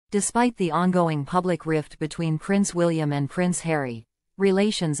Despite the ongoing public rift between Prince William and Prince Harry,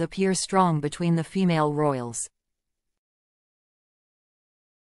 relations appear strong between the female royals.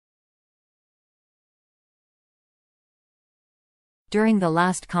 During the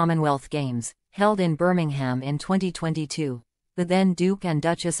last Commonwealth Games, held in Birmingham in 2022, the then Duke and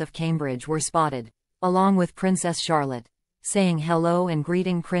Duchess of Cambridge were spotted, along with Princess Charlotte, saying hello and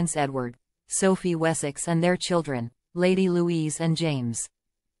greeting Prince Edward, Sophie Wessex and their children, Lady Louise and James.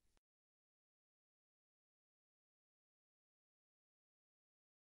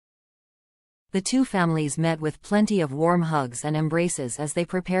 The two families met with plenty of warm hugs and embraces as they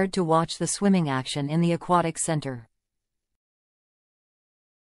prepared to watch the swimming action in the aquatic center.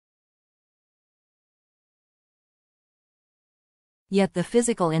 Yet the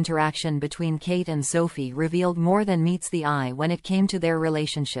physical interaction between Kate and Sophie revealed more than meets the eye when it came to their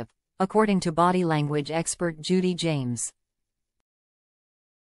relationship, according to body language expert Judy James.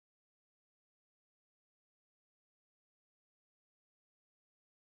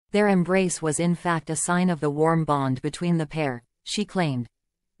 Their embrace was in fact a sign of the warm bond between the pair, she claimed.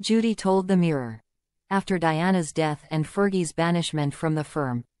 Judy told the Mirror. After Diana's death and Fergie's banishment from the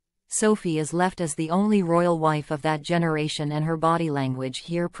firm, Sophie is left as the only royal wife of that generation, and her body language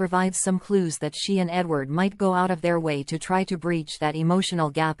here provides some clues that she and Edward might go out of their way to try to breach that emotional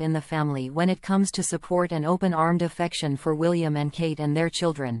gap in the family when it comes to support and open-armed affection for William and Kate and their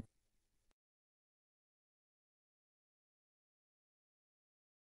children.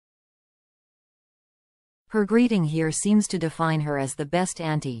 Her greeting here seems to define her as the best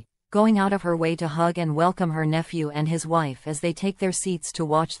auntie, going out of her way to hug and welcome her nephew and his wife as they take their seats to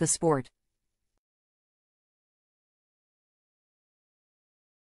watch the sport.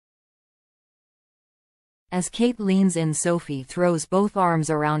 As Kate leans in, Sophie throws both arms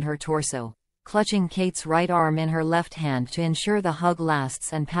around her torso, clutching Kate's right arm in her left hand to ensure the hug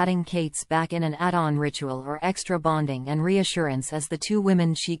lasts and patting Kate's back in an add-on ritual or extra bonding and reassurance as the two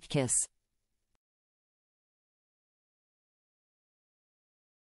women cheek kiss.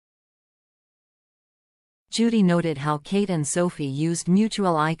 Judy noted how Kate and Sophie used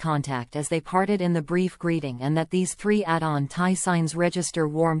mutual eye contact as they parted in the brief greeting, and that these three add-on tie signs register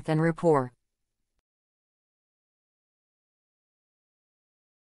warmth and rapport.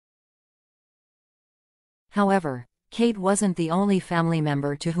 However, Kate wasn't the only family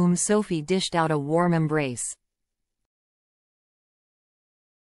member to whom Sophie dished out a warm embrace.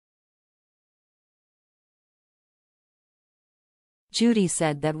 Judy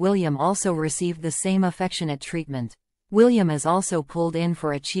said that William also received the same affectionate treatment. William is also pulled in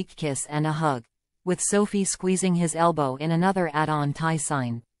for a cheek kiss and a hug, with Sophie squeezing his elbow in another add-on tie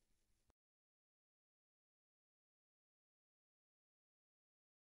sign.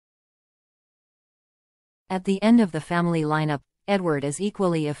 At the end of the family lineup, Edward is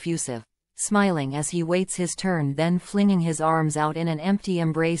equally effusive, smiling as he waits his turn, then flinging his arms out in an empty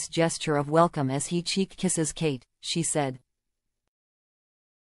embrace gesture of welcome as he cheek kisses Kate, she said.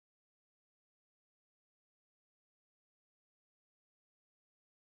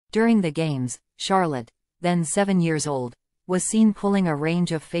 During the games, Charlotte, then 7 years old, was seen pulling a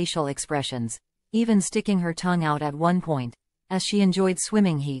range of facial expressions, even sticking her tongue out at one point, as she enjoyed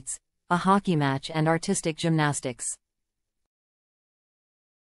swimming heats, a hockey match and artistic gymnastics.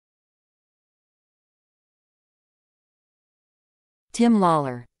 Tim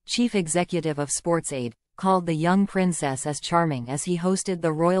Lawler, chief executive of SportsAid, called the young princess as charming as he hosted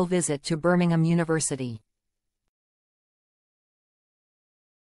the royal visit to Birmingham University.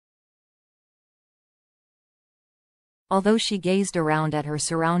 Although she gazed around at her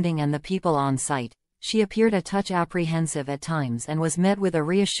surrounding and the people on site, she appeared a touch apprehensive at times and was met with a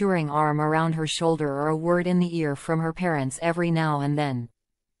reassuring arm around her shoulder or a word in the ear from her parents every now and then.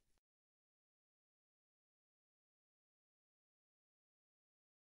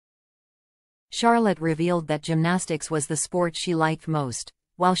 Charlotte revealed that gymnastics was the sport she liked most,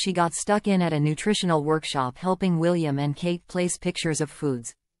 while she got stuck in at a nutritional workshop helping William and Kate place pictures of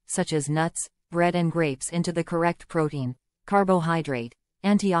foods, such as nuts, bread and grapes, into the correct protein, carbohydrate,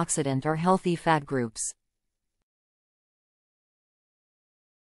 antioxidant or healthy fat groups.